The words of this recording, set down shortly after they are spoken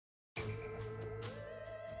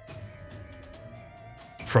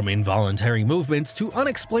From involuntary movements to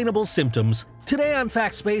unexplainable symptoms, today on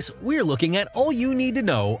FactSpace, we're looking at all you need to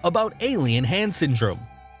know about alien hand syndrome.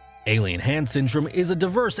 Alien hand syndrome is a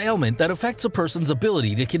diverse ailment that affects a person's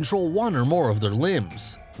ability to control one or more of their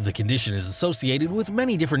limbs. The condition is associated with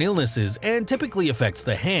many different illnesses and typically affects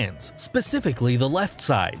the hands, specifically the left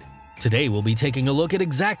side. Today we'll be taking a look at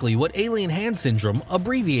exactly what alien hand syndrome,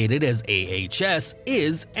 abbreviated as AHS,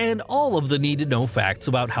 is and all of the need-to-know facts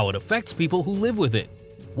about how it affects people who live with it.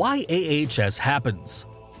 Why AHS happens.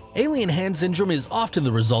 Alien hand syndrome is often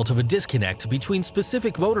the result of a disconnect between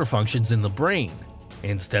specific motor functions in the brain.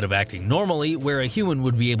 Instead of acting normally, where a human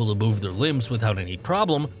would be able to move their limbs without any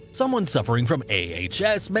problem, someone suffering from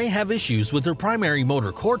AHS may have issues with their primary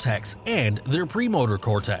motor cortex and their premotor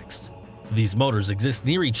cortex. These motors exist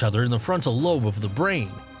near each other in the frontal lobe of the brain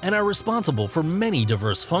and are responsible for many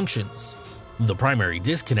diverse functions. The primary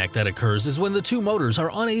disconnect that occurs is when the two motors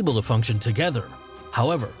are unable to function together.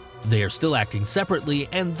 However, they are still acting separately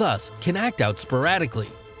and thus can act out sporadically.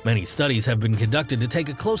 Many studies have been conducted to take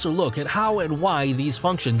a closer look at how and why these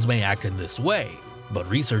functions may act in this way, but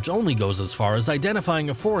research only goes as far as identifying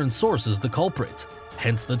a foreign source as the culprit,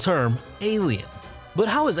 hence the term alien. But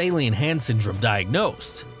how is alien hand syndrome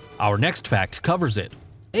diagnosed? Our next fact covers it.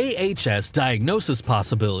 AHS diagnosis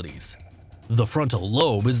possibilities. The frontal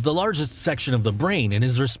lobe is the largest section of the brain and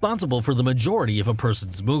is responsible for the majority of a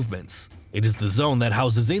person's movements. It is the zone that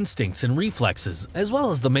houses instincts and reflexes, as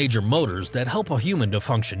well as the major motors that help a human to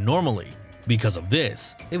function normally. Because of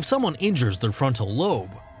this, if someone injures their frontal lobe,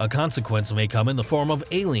 a consequence may come in the form of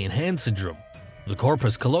alien hand syndrome. The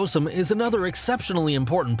corpus callosum is another exceptionally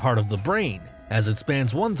important part of the brain, as it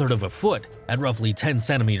spans 1/3 of a foot at roughly 10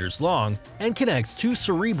 centimeters long and connects two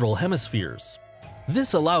cerebral hemispheres.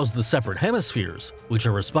 This allows the separate hemispheres, which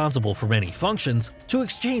are responsible for many functions, to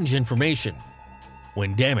exchange information.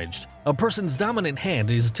 When damaged, a person's dominant hand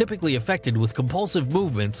is typically affected with compulsive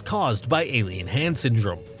movements caused by alien hand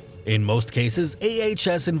syndrome. In most cases,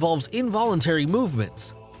 AHS involves involuntary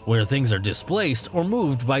movements, where things are displaced or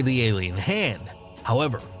moved by the alien hand.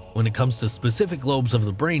 However, when it comes to specific lobes of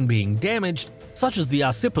the brain being damaged, such as the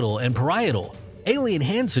occipital and parietal, alien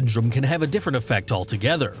hand syndrome can have a different effect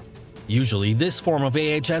altogether. Usually, this form of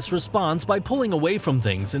AHS responds by pulling away from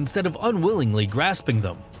things instead of unwillingly grasping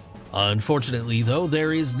them. Unfortunately, though,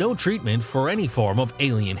 there is no treatment for any form of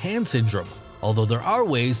alien hand syndrome, although there are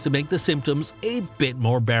ways to make the symptoms a bit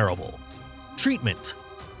more bearable. Treatment.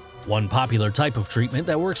 One popular type of treatment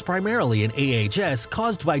that works primarily in AHS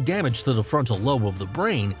caused by damage to the frontal lobe of the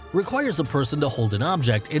brain requires a person to hold an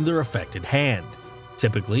object in their affected hand.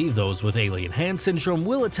 Typically, those with alien hand syndrome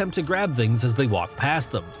will attempt to grab things as they walk past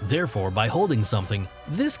them. Therefore, by holding something,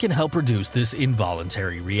 this can help reduce this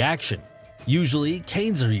involuntary reaction. Usually,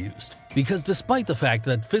 canes are used, because despite the fact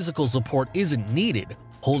that physical support isn't needed,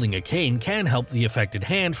 holding a cane can help the affected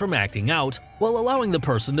hand from acting out while allowing the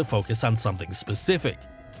person to focus on something specific.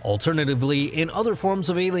 Alternatively, in other forms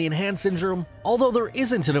of alien hand syndrome, although there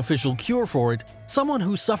isn't an official cure for it, someone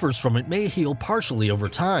who suffers from it may heal partially over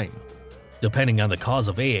time. Depending on the cause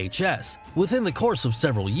of AHS, within the course of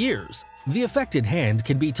several years, the affected hand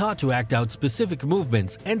can be taught to act out specific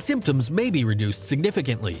movements and symptoms may be reduced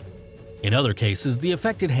significantly. In other cases, the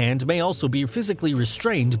affected hand may also be physically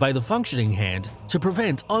restrained by the functioning hand to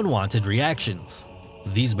prevent unwanted reactions.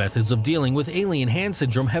 These methods of dealing with alien hand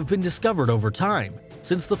syndrome have been discovered over time,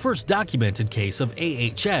 since the first documented case of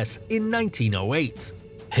AHS in 1908.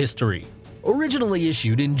 History. Originally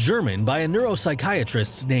issued in German by a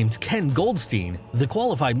neuropsychiatrist named Ken Goldstein, the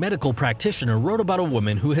qualified medical practitioner wrote about a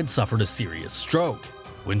woman who had suffered a serious stroke.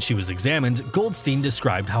 When she was examined, Goldstein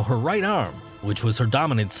described how her right arm, which was her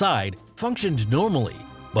dominant side, functioned normally,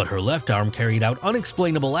 but her left arm carried out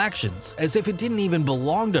unexplainable actions as if it didn't even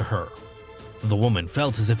belong to her. The woman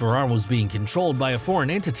felt as if her arm was being controlled by a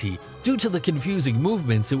foreign entity due to the confusing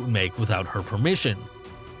movements it would make without her permission.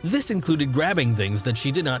 This included grabbing things that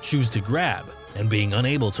she did not choose to grab and being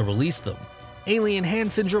unable to release them. Alien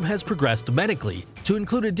hand syndrome has progressed medically to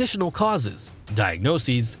include additional causes,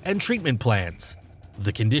 diagnoses, and treatment plans.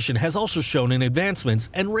 The condition has also shown in advancements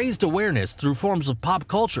and raised awareness through forms of pop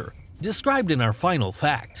culture, described in our final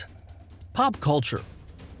fact. Pop culture.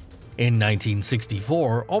 In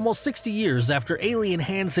 1964, almost 60 years after alien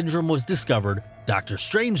hand syndrome was discovered, Dr.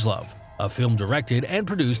 Strangelove, a film directed and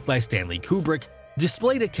produced by Stanley Kubrick,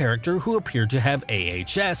 displayed a character who appeared to have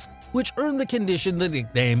AHS, which earned the condition the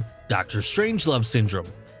nickname Dr. Strangelove syndrome.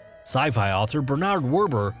 Sci-fi author Bernard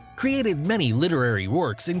Werber created many literary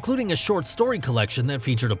works, including a short story collection that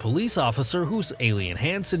featured a police officer whose alien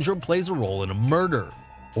hand syndrome plays a role in a murder.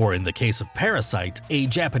 Or in the case of Parasite, a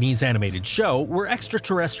Japanese animated show where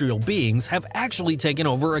extraterrestrial beings have actually taken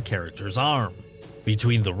over a character's arm.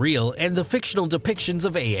 Between the real and the fictional depictions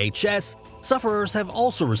of AHS, sufferers have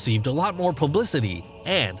also received a lot more publicity,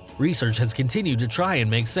 and research has continued to try and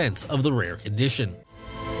make sense of the rare condition.